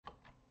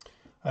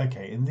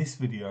Okay, in this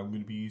video I'm going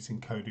to be using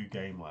Kodu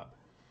Game Lab.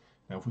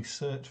 Now if we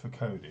search for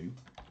Kodu,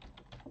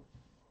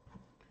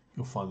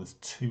 you'll find there's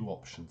two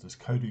options. There's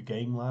Kodu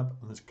Game Lab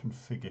and there's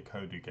Configure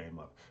Kodu Game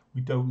Lab. We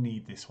don't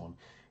need this one.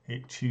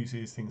 It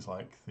chooses things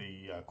like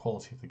the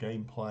quality of the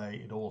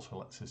gameplay. It also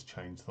lets us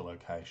change the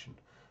location.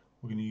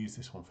 We're going to use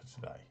this one for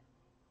today.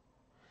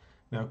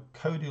 Now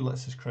Kodu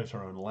lets us create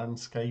our own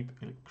landscape,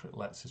 it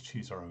lets us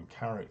choose our own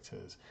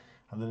characters,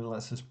 and then it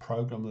lets us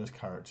program those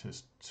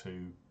characters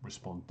to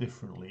respond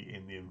differently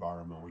in the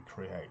environment we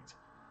create.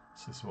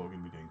 So this is what we're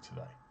going to be doing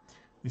today.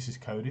 This is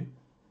Kodu. And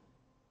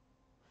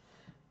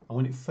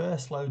when it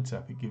first loads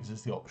up, it gives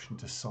us the option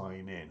to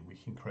sign in. We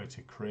can create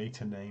a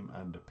creator name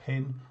and a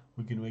PIN.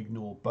 We're going to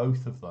ignore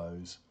both of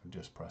those and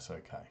just press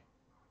OK.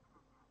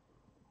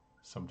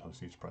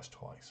 Sometimes you need to press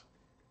twice.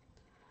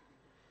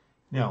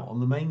 Now,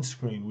 on the main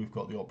screen, we've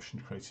got the option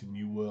to create a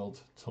new world,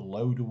 to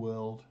load a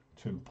world,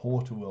 to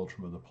import a world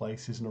from other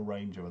places, and a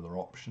range of other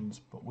options.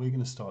 But we're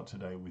going to start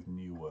today with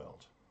new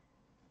world.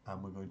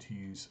 And we're going to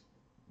use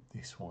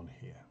this one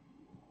here.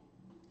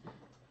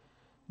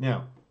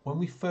 Now, when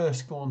we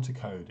first go onto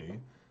Kodu,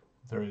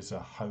 there is a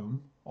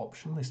home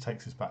option. This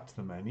takes us back to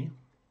the menu.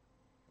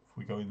 If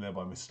we go in there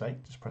by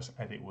mistake, just press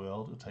edit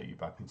world. It'll take you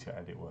back into your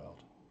edit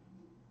world.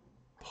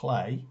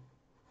 Play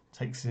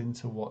takes us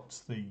into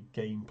what the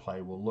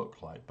gameplay will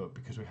look like, but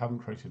because we haven't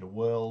created a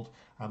world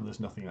and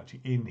there's nothing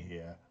actually in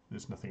here,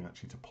 there's nothing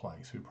actually to play.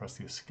 So we press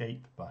the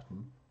escape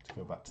button to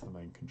go back to the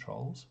main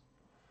controls.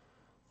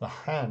 The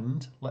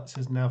hand lets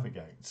us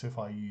navigate. So if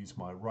I use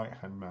my right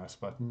hand mouse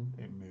button,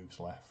 it moves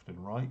left and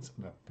right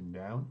and up and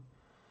down.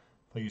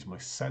 If I use my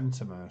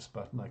center mouse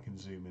button, I can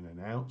zoom in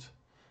and out.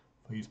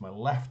 If I use my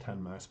left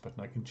hand mouse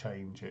button, I can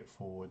change it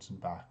forwards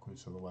and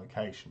backwards to the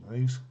location. And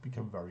these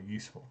become very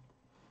useful.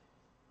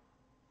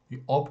 The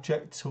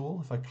object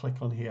tool, if I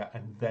click on here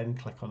and then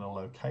click on a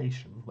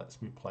location,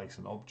 lets me place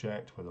an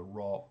object, whether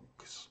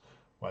rocks,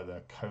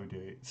 whether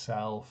Kodu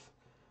itself,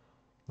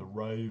 the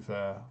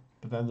rover,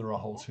 but then there are a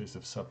whole series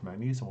of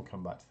sub-menus, and we'll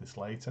come back to this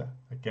later.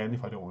 Again,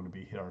 if I don't want to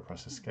be here, I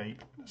press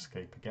escape and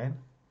escape again.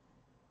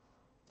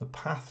 The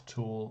path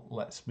tool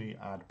lets me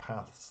add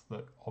paths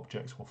that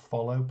objects will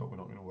follow, but we're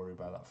not going to worry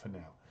about that for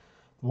now.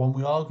 The one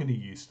we are going to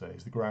use today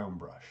is the ground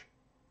brush.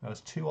 Now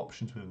there's two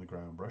options within the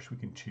ground brush. We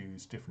can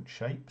choose different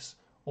shapes,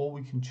 or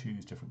we can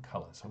choose different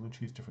colours. So I'm going to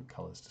choose different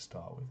colours to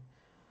start with.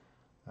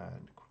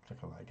 And click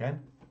on that again.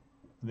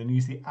 And then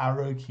use the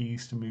arrow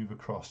keys to move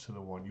across to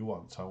the one you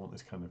want. So I want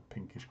this kind of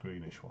pinkish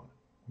greenish one.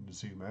 I'm going to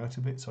zoom out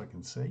a bit so I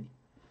can see.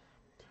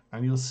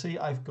 And you'll see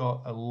I've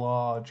got a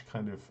large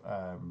kind of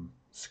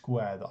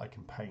square that I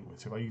can paint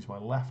with. So if I use my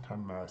left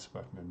hand mouse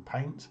button and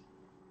paint,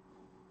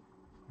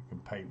 I can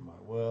paint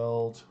my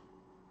world.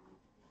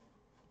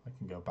 I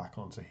can go back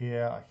onto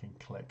here, I can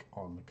click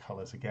on the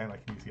colours again, I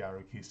can use the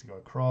arrow keys to go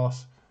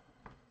across,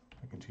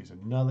 I can choose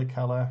another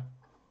colour.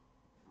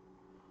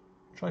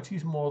 Try to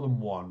use more than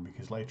one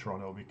because later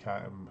on it will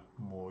become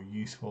more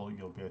useful.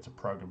 You'll be able to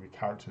program your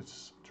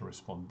characters to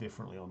respond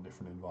differently on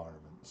different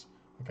environments.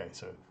 Okay,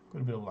 so I've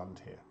got a bit of land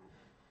here.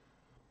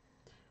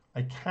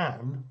 I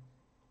can,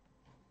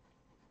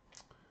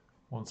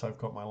 once I've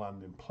got my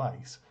land in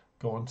place,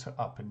 go on to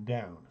up and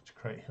down to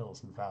create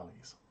hills and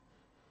valleys.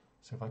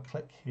 So if I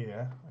click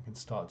here, I can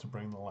start to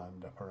bring the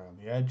land up around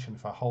the edge, and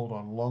if I hold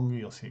on longer,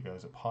 you'll see it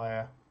goes up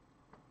higher,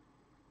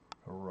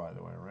 go right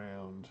the way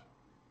around.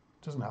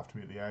 It doesn't have to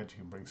be at the edge, you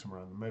can bring some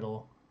around the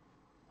middle.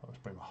 Let's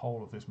bring the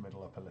whole of this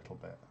middle up a little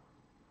bit.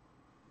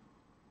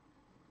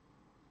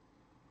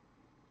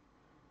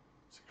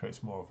 So it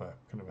creates more of a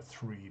kind of a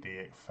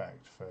 3D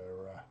effect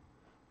for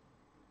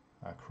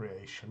our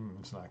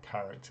creations and our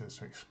characters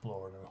to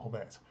explore in a little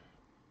bit.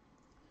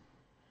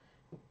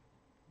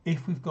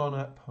 If we've gone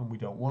up and we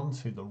don't want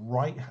to, the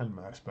right hand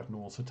mouse button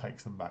also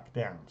takes them back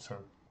down. So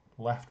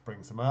left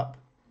brings them up,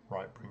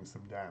 right brings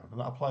them down. And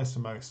that applies to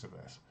most of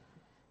this.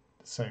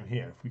 The same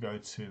here. If we go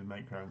to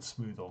make ground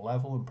smooth or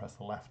level and press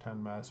the left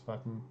hand mouse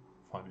button,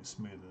 find it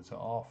smoothers it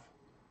off.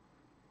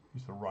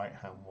 Use the right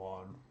hand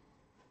one,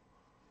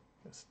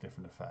 gets a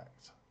different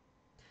effect.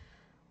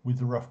 With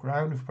the rough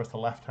ground, if we press the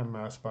left hand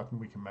mouse button,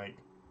 we can make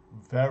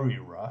very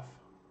rough.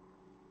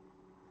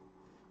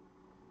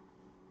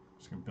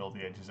 Just going to build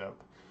the edges up,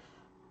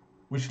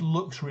 which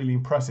looks really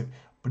impressive,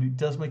 but it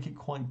does make it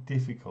quite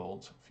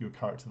difficult for your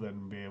character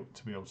then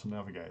to be able to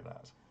navigate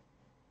that.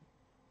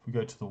 If we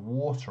go to the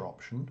water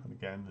option, and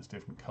again there's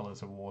different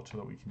colours of water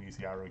that we can use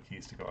the arrow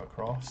keys to go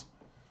across.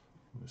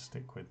 I'm going to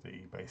stick with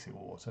the basic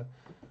water.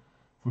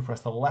 If we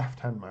press the left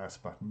hand mouse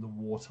button, the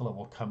water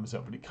level comes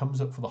up, but it comes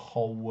up for the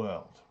whole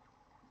world.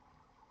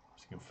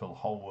 So you can fill the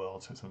whole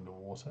world so it's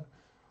underwater.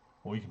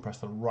 Or you can press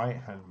the right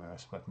hand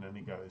mouse button and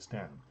it goes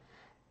down.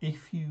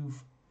 If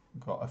you've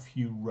got a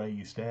few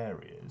raised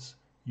areas,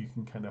 you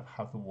can kind of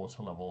have the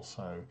water level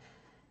so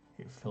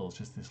it fills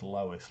just this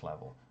lowest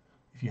level.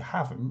 If you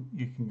haven't,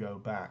 you can go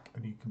back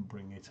and you can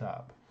bring it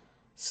up.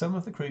 Some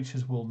of the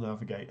creatures will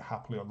navigate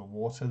happily on the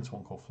water. There's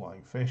one called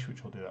flying fish,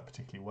 which will do that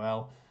particularly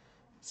well.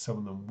 Some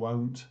of them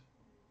won't.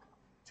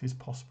 It is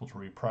possible to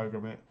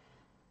reprogram it.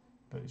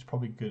 but it's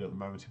probably good at the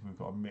moment if we've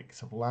got a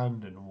mix of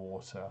land and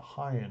water,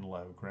 high and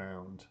low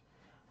ground.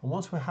 And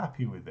once we're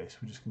happy with this,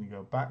 we're just going to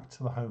go back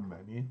to the home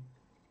menu.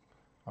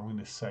 I'm going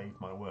to save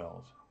my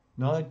world.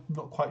 Now, I'm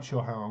not quite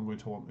sure how I'm going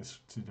to want this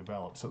to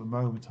develop, so at the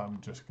moment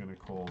I'm just going to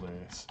call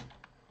this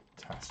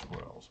test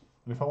world.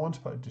 And if I want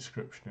to put a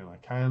description in, I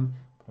can,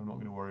 but I'm not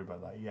going to worry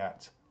about that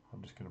yet.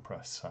 I'm just going to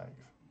press save.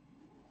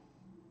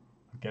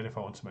 Again, if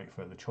I want to make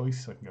further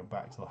choices, I can go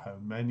back to the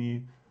home menu.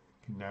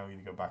 I can now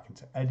either go back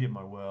into edit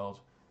my world,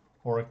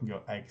 or I can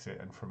go exit,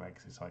 and from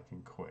exit I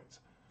can quit.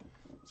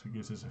 So it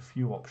gives us a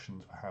few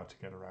options for how to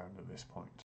get around at this point.